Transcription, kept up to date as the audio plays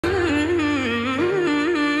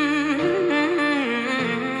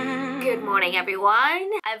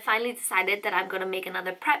everyone. I've finally decided that I'm gonna make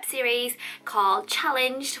another prep series called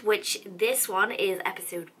Challenged, which this one is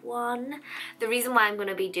episode 1. The reason why I'm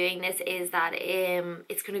gonna be doing this is that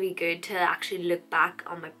it's gonna be good to actually look back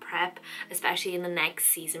on my prep, especially in the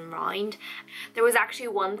next season round. There was actually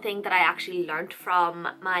one thing that I actually learned from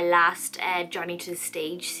my last Journey to the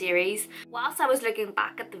Stage series. Whilst I was looking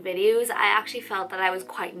back at the videos, I actually felt that I was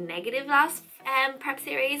quite negative last prep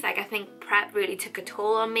series. Like, I think prep really took a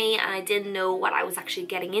toll on me and I didn't know what I was actually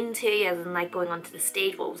getting into, as in like going onto the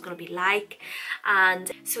stage, what it was going to be like.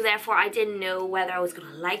 And so therefore I didn't know whether I was going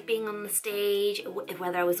to like being on the stage,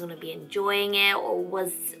 whether I was going to be enjoying it, or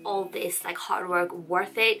was all this like hard work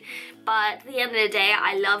worth it. But at the end of the day,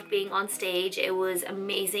 I loved being on stage. It was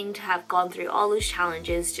amazing to have gone through all those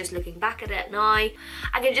challenges. Just looking back at it now, I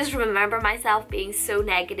can just remember myself being so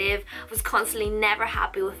negative, was constantly never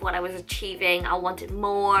happy with what I was achieving. I wanted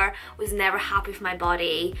more, was never happy with my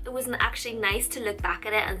body. It wasn't actually nice to look back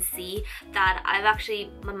at it and see that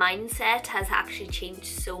my mindset has actually changed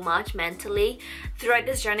so much mentally. Throughout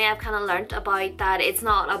this journey, I've kind of learned about that it's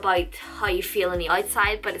not about how you feel on the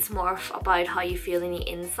outside, but it's more about how you feel in the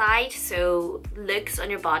inside. So looks on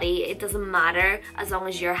your body, it doesn't matter as long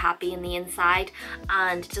as you're happy in the inside,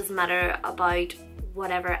 and it doesn't matter about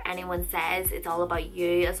whatever anyone says. It's all about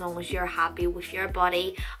you, as long as you're happy with your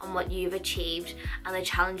body and what you've achieved and the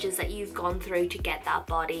challenges that you've gone through to get that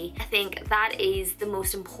body. I think that is the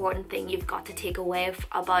most important thing you've got to take away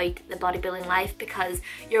about the bodybuilding life, because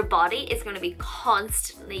your body is going to be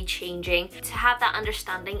constantly changing. To have that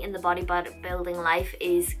understanding in the bodybuilding life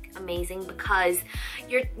is amazing, because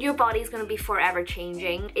your body is going to be forever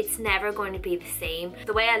changing. It's never going to be the same.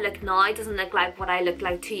 The way I look now doesn't look like what I looked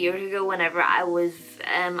like 2 years ago whenever I was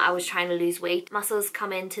trying to lose weight. Muscles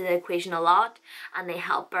come into the equation a lot and they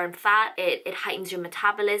help burn fat. It heightens your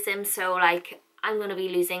metabolism, so like I'm going to be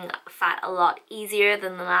losing fat a lot easier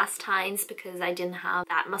than the last times because I didn't have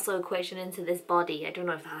that muscle equation into this body. I don't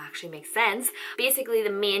know if that actually makes sense. Basically, the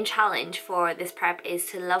main challenge for this prep is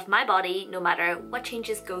to love my body no matter what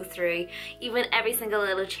changes go through. Even every single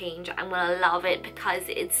little change, I'm going to love it, because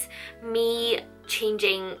it's me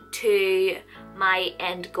changing to my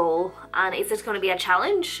end goal, and it's just going to be a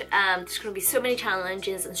challenge. There's going to be so many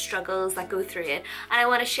challenges and struggles that go through it, and I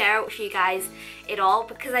want to share with you guys it all,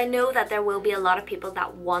 because I know that there will be a lot of people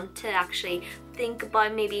that want to actually think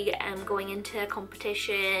about maybe going into a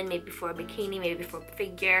competition, maybe for a bikini, maybe for a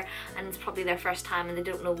figure, and it's probably their first time and they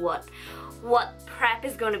don't know what prep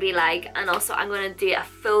is going to be like. And also I'm going to do a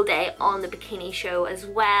full day on the bikini show as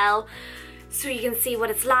well, so you can see what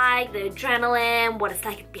it's like, the adrenaline, what it's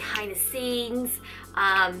like behind the scenes,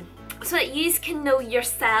 so that you can know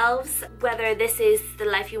yourselves whether this is the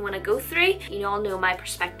life you want to go through. You all know my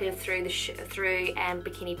perspective through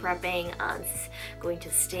bikini prepping and going to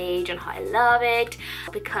the stage and how I love it,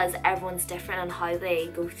 because everyone's different on how they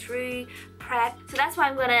go through prep. So that's why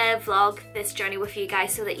I'm gonna vlog this journey with you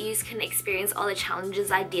guys, so that you can experience all the challenges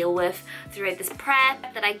I deal with throughout this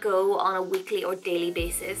prep, that I go on a weekly or daily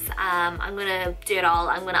basis. I'm gonna do it all.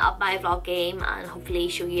 I'm gonna up my vlog game and hopefully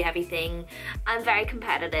show you everything. I'm very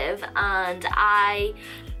competitive and I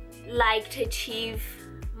like to achieve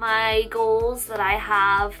my goals that I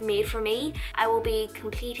have made for me. I will be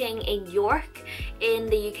competing in York in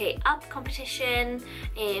the UK Up competition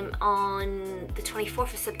on the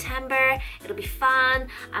 24th of September. It'll be fun.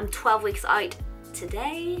 I'm 12 weeks out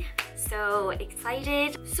today, so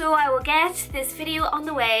excited. So I will get this video on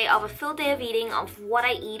the way of a full day of eating, of what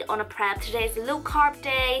I eat on a prep. Today is a low carb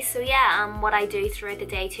day, so yeah, what I do throughout the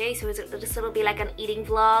day too. So it'll be like an eating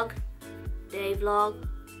vlog, day vlog,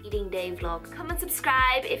 eating day vlog. Come and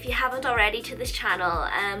subscribe if you haven't already to this channel.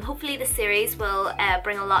 Hopefully the series will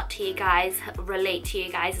bring a lot to you guys, relate to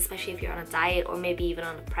you guys, especially if you're on a diet or maybe even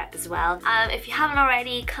on a prep as well. If you haven't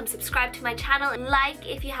already, come subscribe to my channel, like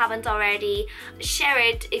if you haven't already, share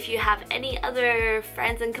it if you have any other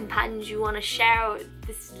friends and companions you want to share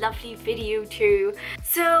this lovely video to.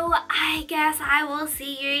 So I guess I will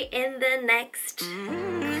see you in the next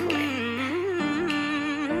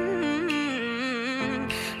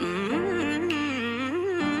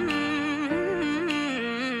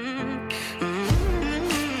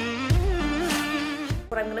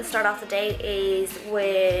What I'm going to start off the day is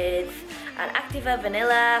with an Activa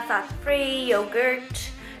vanilla fat-free yogurt.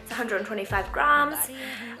 It's 125 grams.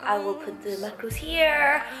 I will put the macros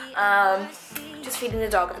here. just feeding the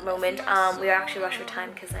dog at the moment. We are actually rushed for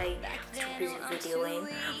time because I was too busy videoing.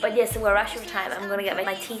 But yes, we're rushed for time. I'm gonna get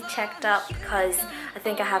my teeth checked up because I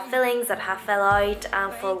think I have fillings that have fell out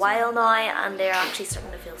for a while now, and they're actually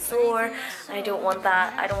starting to feel sore. And I don't want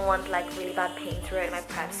that. I don't want like really bad pain throughout my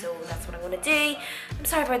prep, so that's what I'm gonna do. I'm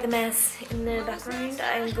sorry about the mess in the background.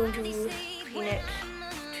 I'm going to clean it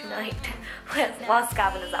tonight whilst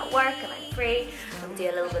Gavin is at work and I'm free. I'm gonna do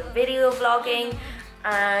a little bit of video vlogging.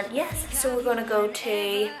 And yes, so we're gonna go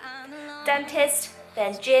to dentist,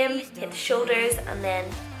 then gym, hit the shoulders, and then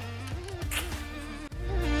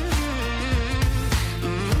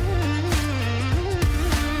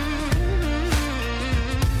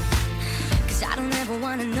I don't ever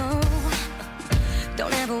wanna know,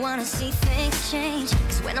 don't ever wanna see things change.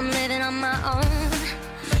 Cause when I'm living on my own,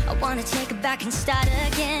 I wanna take it back and start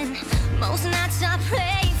again. Most nights I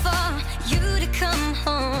pray for you to come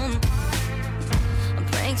home. I'm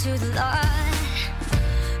praying to the Lord,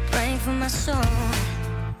 praying for my soul.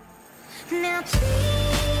 Now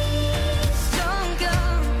please don't go.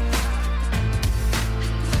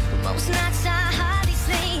 Most nights I hardly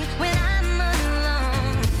sleep when I'm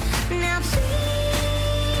alone. Now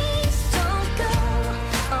please don't go.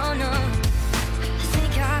 Oh no, I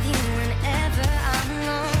think of you whenever I'm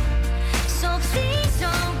alone. So please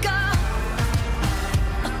don't go.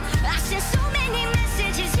 I sent so many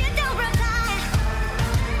messages, you don't reply.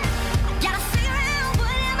 I gotta figure out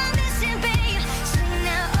what am I missing, babe. Say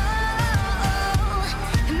now, oh,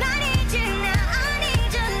 and I need you now, I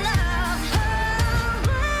need your love.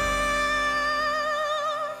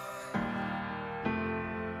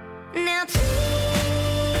 Now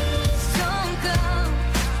please don't go.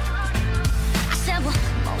 I said, well,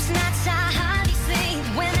 most nights I hardly sleep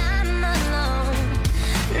when I'm alone.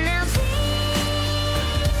 Now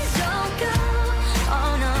please don't go.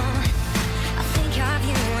 Oh no, I think of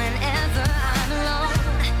you whenever I'm alone.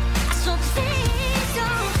 So please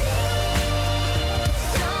don't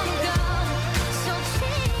go. So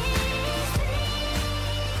please don't go.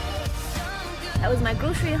 that was my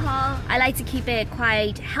grocery haul. I like to keep it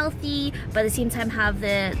quite healthy, but at the same time have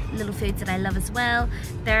the little foods that I love as well.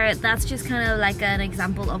 That's just kind of like an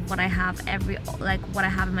example of what I have what I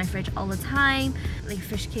have in my fridge all the time. Like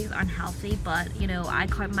fish cakes aren't healthy, but you know, I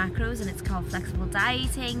count macros and it's called flexible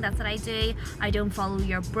dieting. That's what I do. I don't follow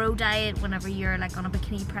your bro diet whenever you're like on a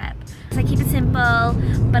bikini prep. So I keep it simple,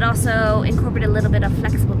 but also incorporate a little bit of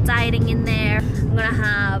flexible dieting in there. I'm gonna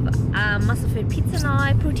have muscle food pizza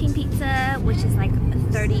now, protein pizza, which is like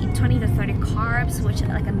 20 to 30 carbs, which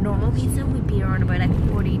like a normal pizza would be around about like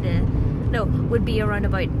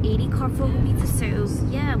 80 carb focused pizza. So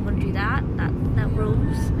yeah, I'm gonna do that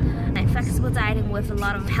rolls. And flexible dieting with a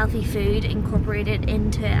lot of healthy food incorporated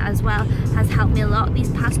into it as well has helped me a lot these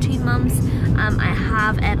past 2 months. I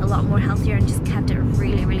have ate a lot more healthier and just kept it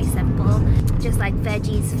really simple, just like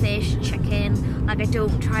veggies, fish, chicken. Like I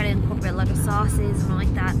don't try to incorporate a lot of sauces and all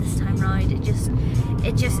like that this time around. It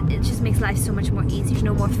just makes life so much more easier. There's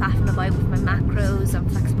no more faffing about with my macros and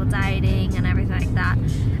flexible dieting and everything like that.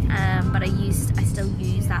 But I still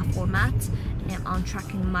use that format on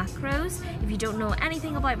tracking macros. If you don't know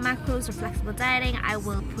anything about macros or flexible dieting, I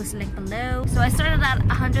will post a link below. So I started at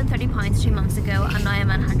 130 pounds 2 months ago, and now I'm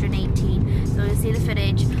at 118. So you'll see the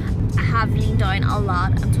footage. I have leaned down a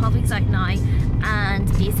lot. I'm 12 weeks out now, and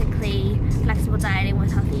basically flexible dieting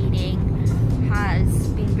with healthy eating has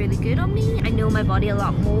been really good on me. I know my body a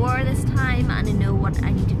lot more this time, and I know what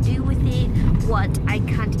I need to do with it, what I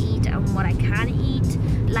can't eat and what I can eat.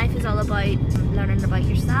 Life is all about learning about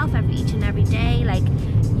yourself each and every day. Like,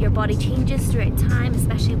 your body changes throughout time,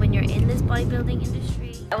 especially when you're in this bodybuilding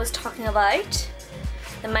industry. I was talking about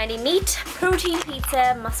the Mighty Meat protein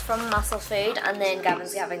pizza from Muscle Food, and then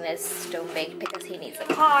Gavin's having this stone baked because he needs the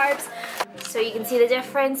carbs. So you can see the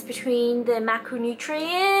difference between the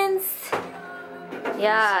macronutrients.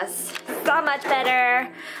 Yes, so much better.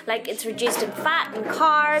 Like, it's reduced in fat and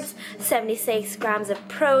carbs, 76 grams of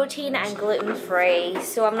protein, and gluten-free.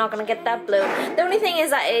 So I'm not gonna get that bloat. The only thing is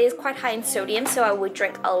that it is quite high in sodium, so I would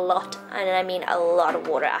drink a lot, and I mean a lot of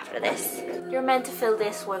water after this. You're meant to fill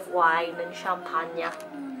this with wine and champagne,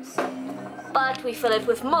 but we fill it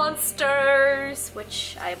with Monsters,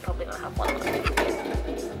 which I'm probably gonna have one.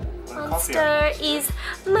 Monster is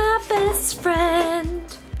my best friend.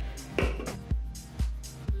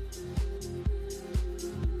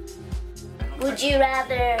 Would you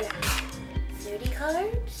rather 30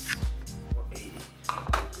 carbs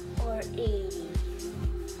or 80?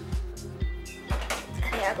 I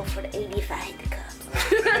think I'll go for the 85 carbs.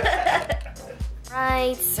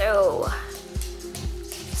 Right, so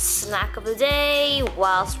snack of the day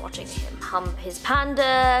whilst watching him hump his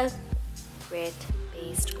panda. great,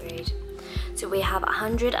 based great. So we have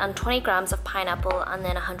 120 grams of pineapple and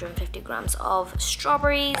then 150 grams of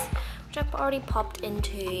strawberries, which I've already popped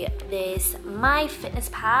into this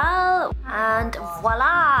MyFitnessPal. And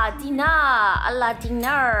voila, dinner, a la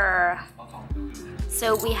dinner.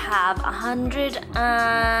 So we have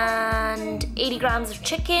 180 grams of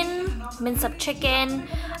chicken, minced up chicken,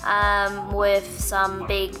 with some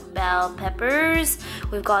big bell peppers.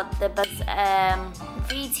 We've got the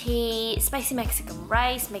VT spicy Mexican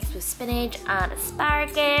rice mixed with spinach and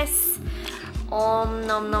asparagus. Nom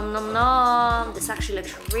nom nom nom. This actually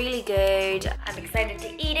looks really good. I'm excited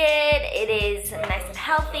to eat it. It is nice and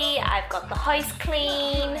healthy. I've got the house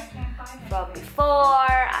clean from before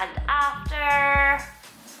and after.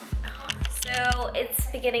 So it's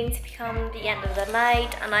beginning to become the end of the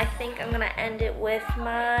night, and I think I'm gonna end it with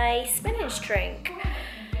my spinach drink.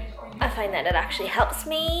 I find that it actually helps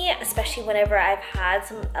me, especially whenever I've had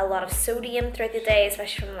a lot of sodium throughout the day,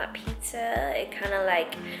 especially from that pizza. It kind of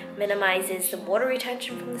like minimizes the water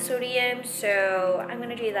retention from the sodium, so I'm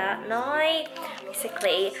gonna do that now.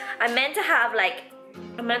 Basically, I'm meant to have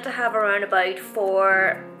around about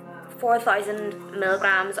 4,000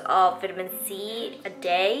 milligrams of vitamin C a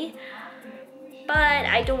day. But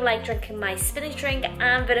I don't like drinking my spinach drink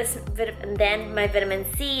and then my vitamin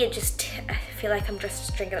C. I feel like I'm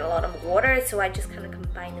just drinking a lot of water, so I just kind of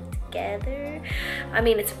combine them together. I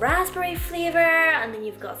mean, it's raspberry flavor, and then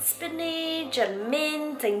you've got spinach and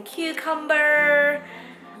mint and cucumber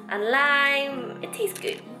and lime. It tastes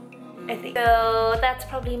good, I think. So that's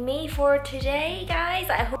probably me for today, guys.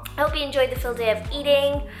 I hope you enjoyed the full day of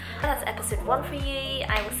eating. That's episode 1 for you.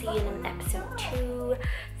 I will see you in episode 2.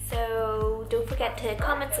 So don't forget to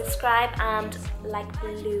comment, subscribe, and like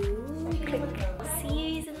below. Click. See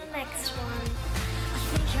you in the next one.